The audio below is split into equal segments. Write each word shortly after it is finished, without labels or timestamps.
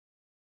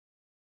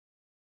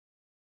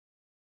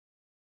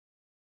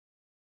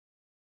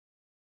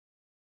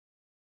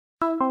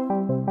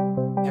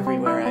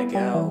Everywhere I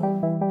go,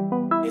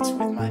 it's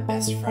with my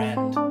best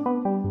friend,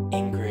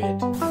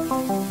 Ingrid.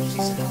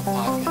 She's an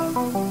alpaca,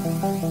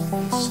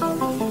 and so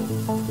are you.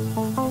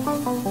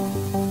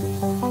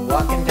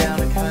 Walking down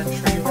a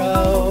country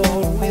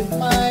road with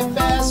my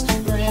best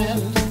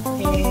friend,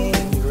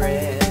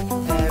 Ingrid.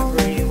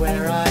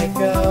 Everywhere I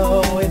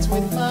go, it's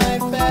with my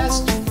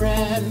best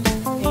friend,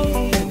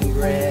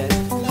 Ingrid.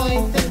 And I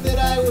think that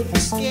I would be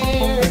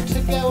scared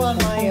to go on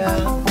my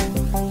own.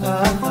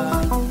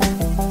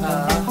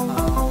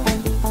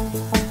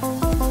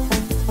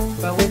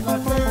 But with my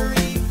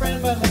furry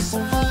friend by my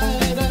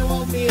side, I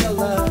won't be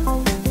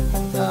alone.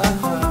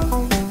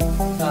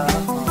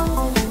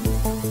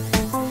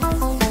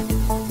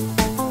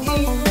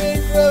 Ingrid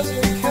grows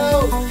her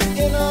coat,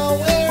 and I'll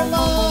wear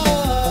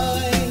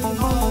mine.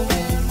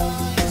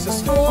 So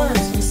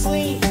storms and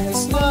sleet and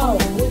snow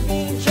will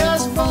be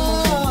just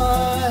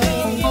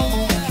fine.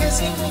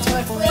 'Cause Ingrid's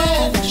my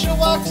friend, she'll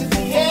walk to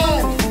the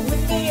end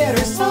with me at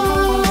her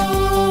side.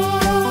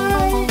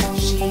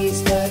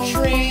 She's the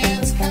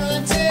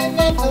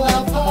transcontinental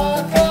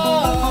alpaca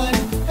on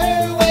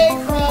her way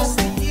across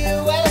the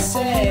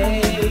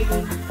USA.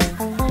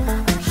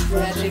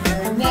 Stretching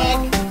her neck,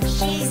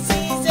 she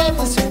sees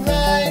endless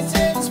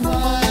horizons,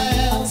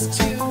 miles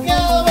to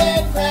go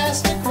and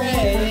rest and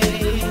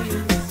graze.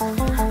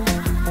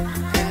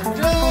 And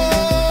oh,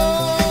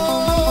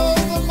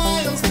 the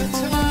miles, the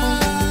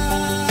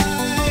time,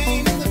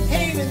 the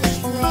pain and the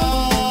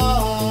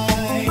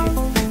strife,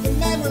 the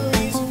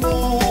memories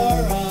for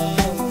a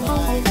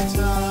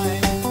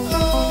lifetime.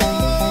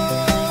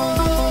 Oh,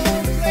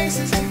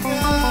 places to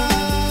go,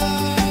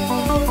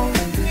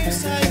 new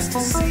sights to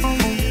see,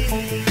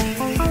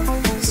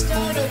 the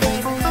start of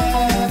an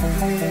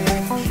epic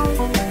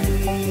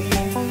journey.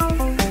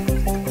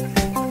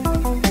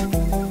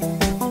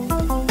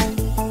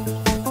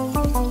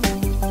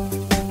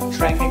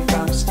 Trekking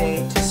from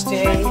state to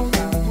state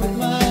with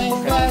my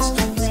best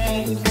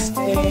friend,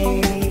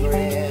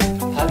 Ingrid.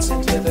 Hudson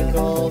to the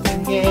Golden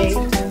Gate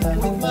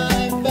with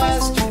my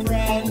best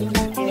friend,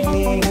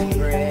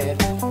 Ingrid.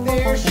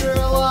 There's sure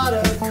a lot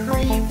of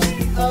creeps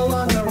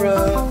along the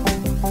road.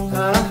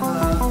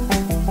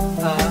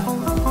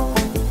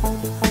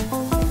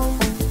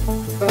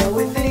 But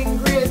with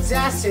Ingrid's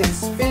acid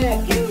spit,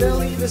 they'll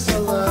leave us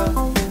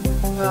alone.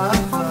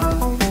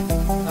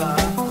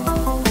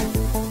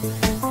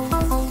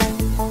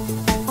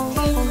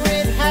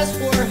 Ingrid has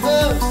 4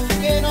 hooves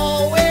and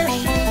I'll wear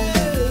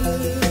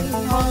shoes.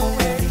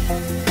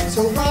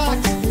 So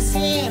rocks and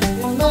sand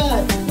and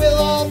mud will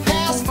all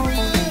pass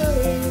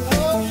through.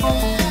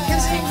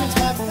 'Cause Ingrid's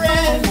my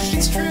friend,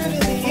 she's true to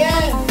the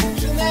end,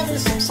 she'll never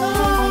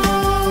subside.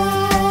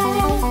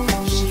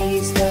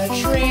 She's the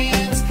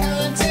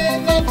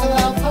transcontinental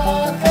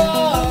alpaca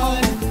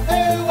on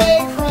her way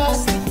across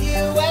the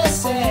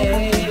USA.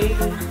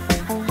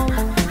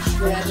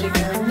 Stretching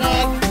her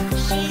neck,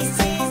 she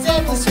sees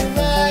endless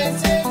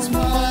horizons,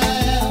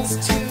 miles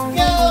to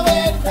go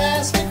and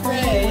rest and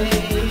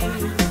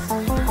graze.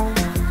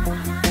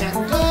 And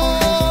oh,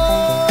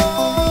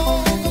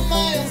 the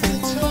miles, the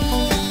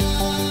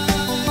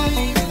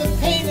time, the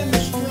pain and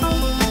the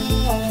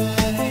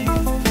strife,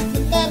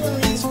 the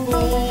memories for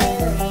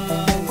a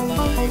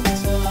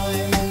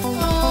lifetime.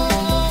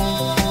 Oh,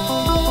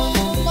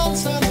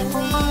 months on the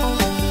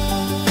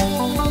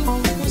road,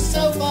 we're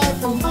so far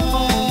from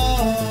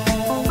home.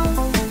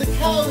 The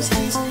coast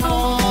is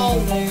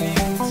calling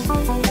to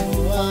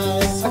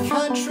us. A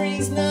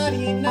country's not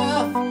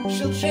enough,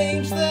 she'll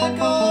change the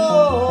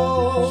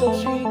goal.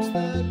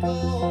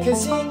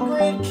 'Cause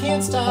Ingrid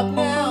can't stop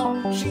now,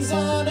 she's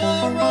on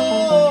a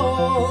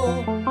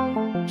roll.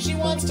 She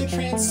wants to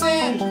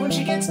transcend, when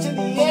she gets to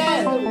the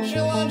end,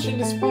 she'll launch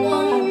into space.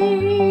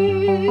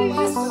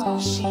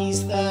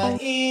 She's the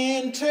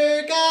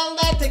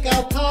intergalactic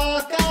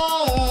alpaca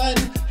on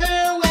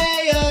her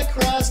way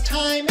across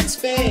time and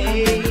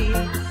space.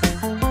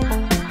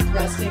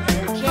 Resting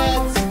her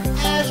jets,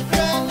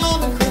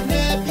 astronomical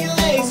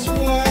nebulae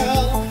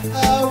swirl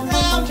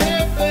around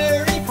her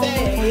furry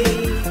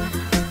face.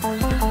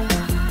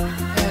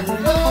 And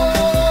oh,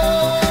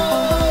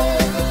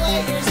 the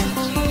layers of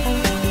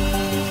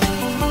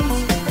jeans,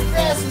 the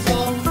grass is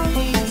all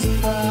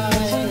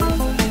freeze-dried,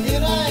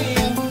 and I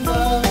am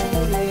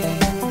floating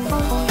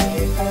by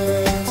her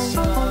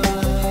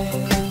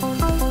side.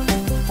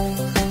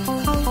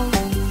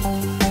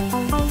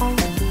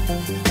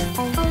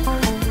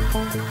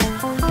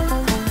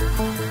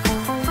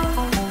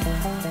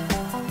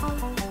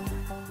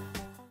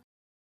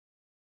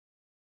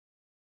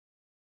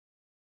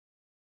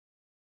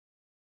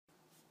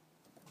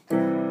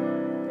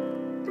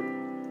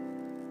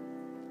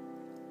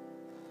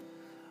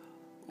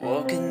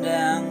 Walking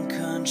down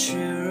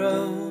country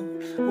road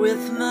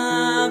with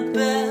my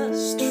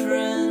best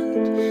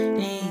friend,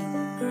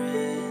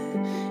 Ingrid.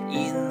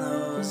 Eating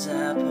those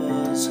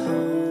apples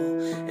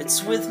whole. It's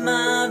with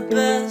my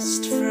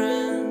best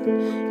friend,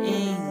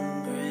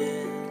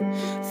 Ingrid.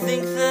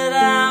 Think that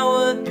I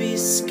would be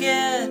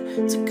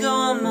scared to go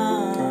on my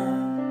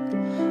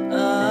own.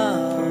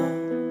 Oh,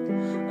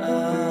 oh.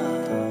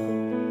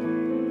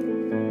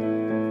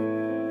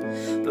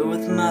 but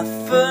with my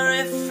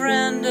furry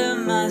friend at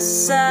my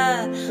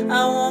side,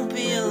 I won't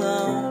be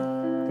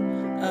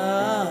alone.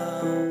 Oh.